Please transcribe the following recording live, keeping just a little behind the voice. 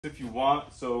if you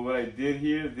want. So what I did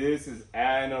here, this is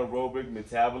anaerobic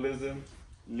metabolism,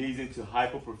 leads into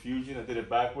hypoperfusion. I did it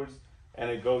backwards, and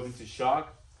it goes into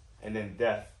shock, and then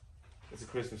death. It's a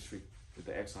Christmas tree with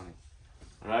the X on it.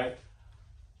 All right.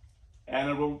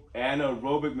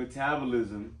 Anaerobic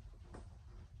metabolism,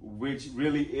 which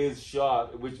really is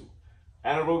shock, which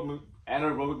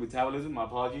anaerobic metabolism, my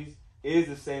apologies, is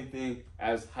the same thing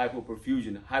as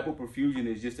hypoperfusion. Hypoperfusion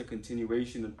is just a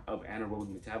continuation of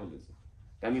anaerobic metabolism.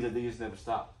 That means that they just never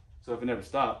stopped. So if it never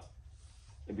stopped,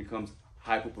 it becomes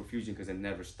hypoperfusion because it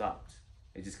never stopped.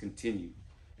 It just continued.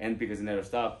 And because it never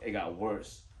stopped, it got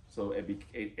worse. So it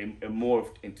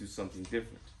morphed into something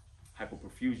different,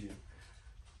 hypoperfusion.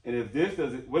 And if this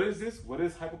doesn't, what is this? What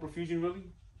is hypoperfusion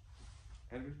really?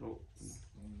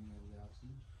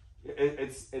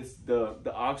 It's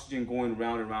the oxygen going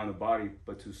round and round the body,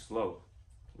 but too slow,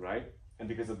 right? And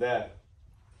because of that,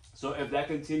 so if that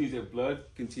continues, if blood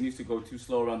continues to go too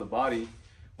slow around the body,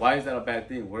 why is that a bad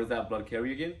thing? Where does that blood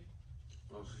carry again?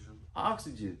 Oxygen.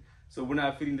 Oxygen. So we're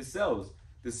not feeding the cells.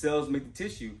 The cells make the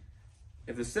tissue.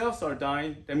 If the cells start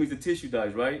dying, that means the tissue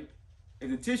dies, right? If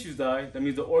the tissues die, that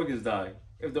means the organs die.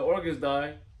 If the organs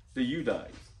die, the you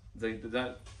dies.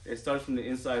 It starts from the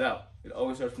inside out. It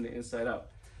always starts from the inside out.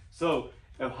 So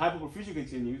if hypoperfusion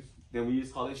continues, then we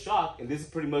just call it shock. And this is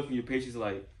pretty much when your patient's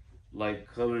like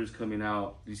colors coming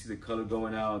out. You see the color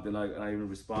going out, they're not even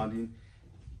responding.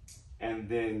 And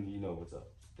then you know what's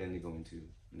up. Then they go into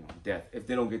death if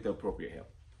they don't get the appropriate help.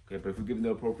 Okay, but if we give them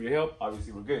the appropriate help,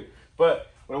 obviously we're good.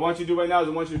 But what I want you to do right now is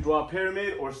I want you to draw a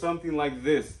pyramid or something like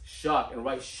this, shock, and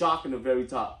write shock in the very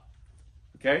top.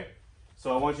 Okay?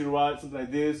 So I want you to write something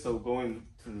like this. So going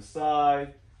to the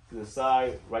side,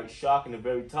 write shock in the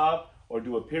very top, or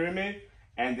do a pyramid.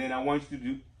 And then I want you to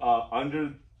do,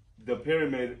 under the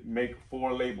pyramid, make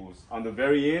 4 labels. On the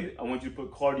very end, I want you to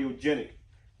put cardiogenic.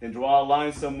 Then draw a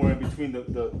line somewhere between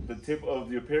the tip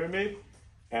of your pyramid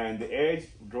and the edge.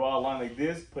 Draw a line like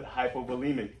this, put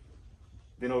hypovolemic.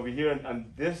 Then over here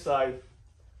on this side,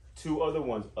 2 other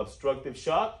ones, obstructive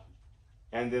shock.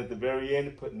 And then at the very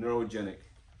end, put neurogenic.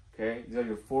 Okay, these are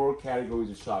your 4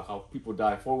 categories of shock. How people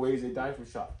die, 4 ways they die from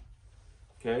shock.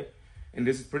 Okay, and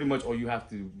this is pretty much all you have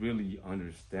to really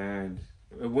understand.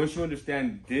 And once you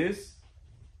understand this,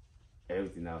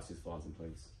 everything else just falls in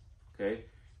place. Okay,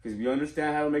 because we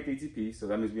understand how to make ATP, so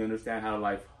that means we understand how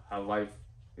life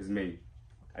is made,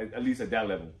 at least at that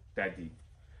level, that deep.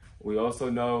 We also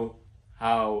know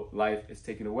how life is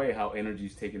taken away, how energy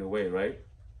is taken away, right?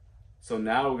 So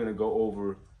now we're gonna go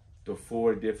over the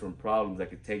 4 different problems that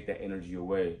could take that energy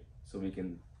away so we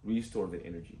can restore the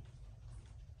energy.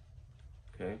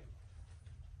 Okay?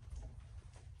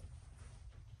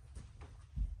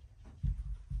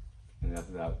 And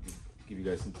after that, give you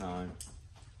guys some time.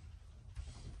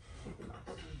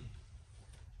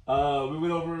 We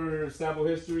went over sample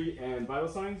history and vital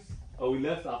signs. Oh, we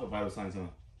left off of vital signs, huh?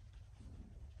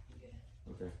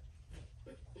 Okay.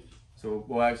 So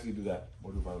we'll actually do that.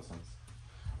 We'll do vital signs.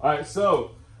 All right,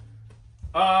 so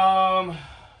let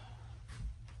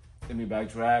me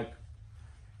backtrack.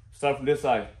 Start from this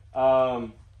side.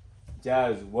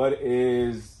 Jazz, what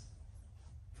is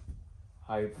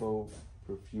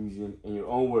hypoperfusion in your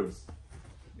own words?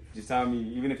 Just tell me,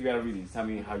 even if you gotta read it, just tell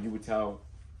me how you would tell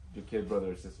your kid,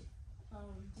 brother, or sister.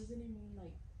 Doesn't it mean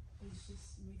like it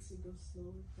just makes it go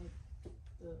slow, like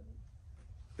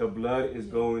the blood is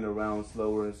going around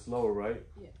slower and slower, right?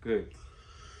 Yeah. Good.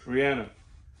 Brianna,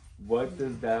 what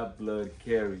does that blood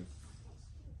carry?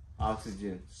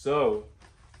 Oxygen. So,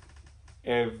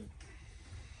 if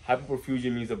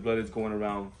hypoperfusion means the blood is going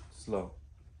around slow,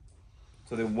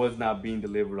 so then what's not being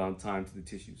delivered on time to the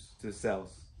tissues, to the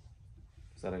cells?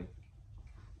 Is that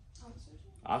oxygen?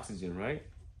 Oxygen, right?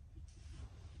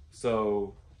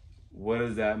 So, what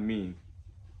does that mean?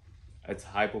 It's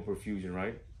hypoperfusion,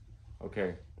 right?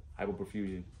 Okay,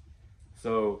 hypoperfusion.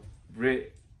 So,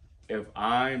 Britt, if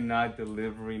I'm not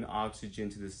delivering oxygen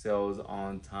to the cells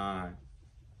on time,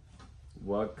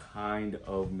 what kind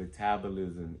of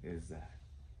metabolism is that?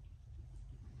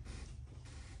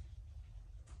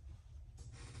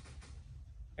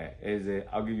 Is it?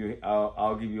 I'll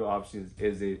give you options.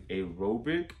 Is it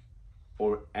aerobic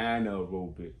or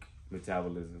anaerobic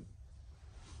metabolism?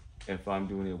 If I'm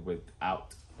doing it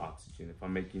without oxygen, if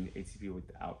I'm making ATP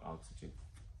without oxygen.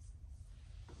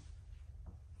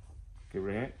 Give her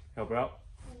a hand. Help her out.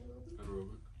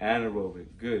 Anaerobic.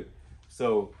 Good.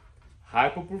 So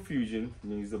hypoperfusion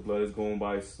means the blood is going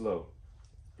by slow.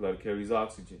 Blood carries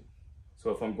oxygen. So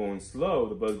if I'm going slow,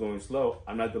 the blood's going slow,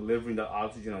 I'm not delivering the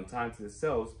oxygen on time to the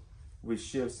cells, which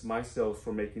shifts my cells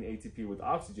from making ATP with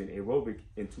oxygen, aerobic,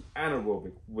 into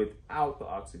anaerobic without the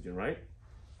oxygen, right?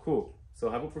 Cool. So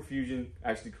hypoperfusion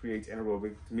actually creates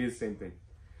anaerobic. To me, it's the same thing.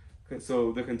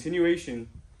 So the continuation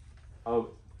of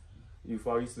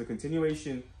the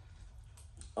continuation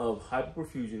of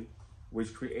hypoperfusion,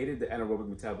 which created the anaerobic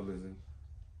metabolism,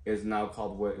 is now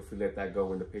called what if we let that go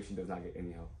when the patient does not get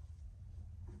any help.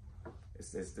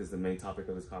 This is the main topic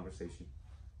of this conversation.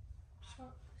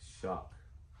 Shock. Shock.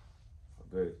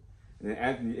 Good. And then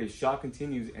Anthony, if shock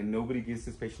continues and nobody gives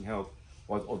this patient help,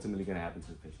 what's ultimately going to happen to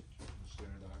the patient?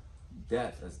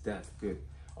 Death. That's death. Good.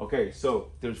 Okay,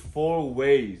 so there's 4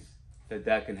 ways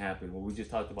that can happen. Well, we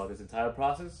just talked about this entire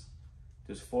process.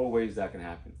 There's 4 ways that can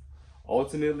happen.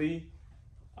 Ultimately,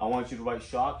 I want you to write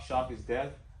shock. Shock is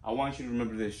death. I want you to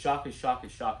remember this. Shock is shock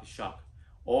is shock is shock.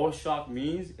 All shock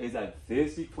means is that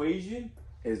this equation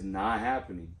is not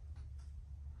happening.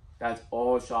 That's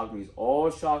all shock means. All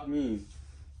shock means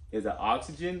is that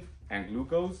oxygen and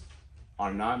glucose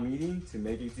are not meeting to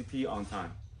make ATP on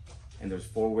time. And there's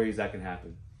 4 ways that can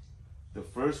happen. The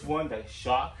first one, that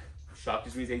shock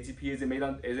just means ATP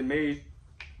isn't made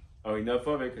or enough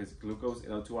of it because glucose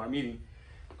and O2 aren't meeting.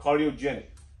 Cardiogenic.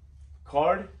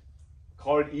 Card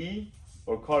E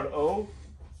or card O,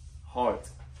 heart.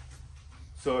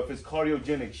 So if it's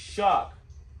cardiogenic shock,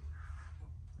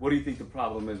 what do you think the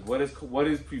problem is? What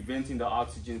is preventing the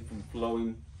oxygen from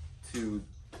flowing to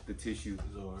the tissue?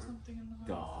 Something in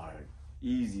the heart.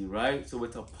 Easy, right? So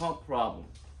it's a pump problem.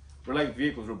 We're like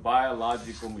vehicles, we're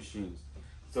biological machines.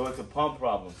 So it's a pump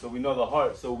problem. So we know the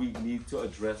heart, so we need to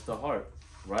address the heart,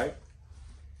 right?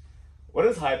 What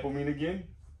does hypo mean again?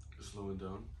 Slowing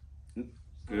down.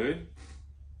 Good.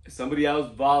 Somebody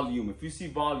else, volume. If you see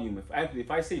volume,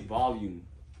 if I say volume,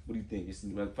 what do you think?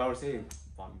 If I were to say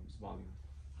volume, it's volume.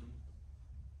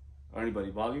 Or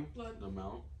anybody, volume? Blood. The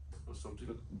amount or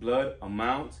something. Blood,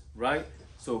 amount, right?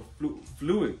 So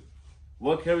fluid.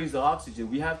 What carries the oxygen?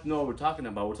 We have to know what we're talking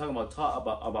about. We're talking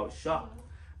about shock.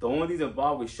 The only things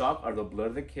involved with shock are the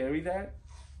blood that carry that,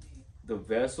 the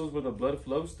vessels where the blood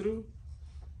flows through,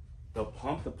 the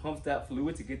pump that pumps that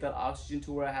fluid to get that oxygen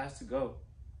to where it has to go.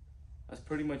 That's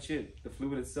pretty much it, the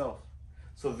fluid itself.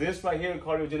 So this right here in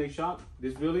cardiogenic shock,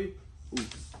 this really,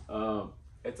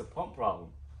 it's a pump problem.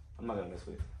 I'm not gonna mess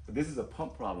with it. But this is a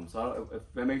pump problem. So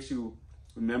if that makes you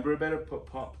remember it better, put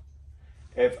pump.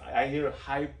 If I hear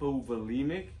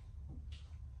hypovolemic,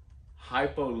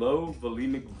 low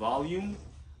volemic volume,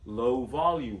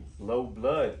 low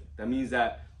blood. That means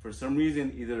that for some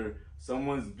reason, either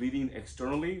someone's bleeding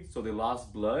externally, so they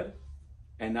lost blood,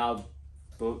 and now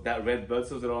that red blood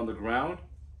cells that are on the ground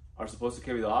are supposed to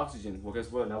carry the oxygen. Well, guess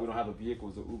what? Now we don't have the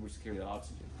vehicles or Ubers to carry the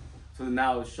oxygen. So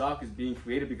now shock is being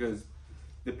created because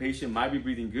the patient might be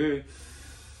breathing good,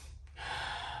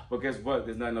 but guess what?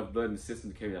 There's not enough blood in the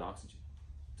system to carry that oxygen.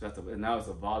 So now it's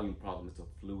a volume problem. It's a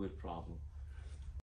fluid problem.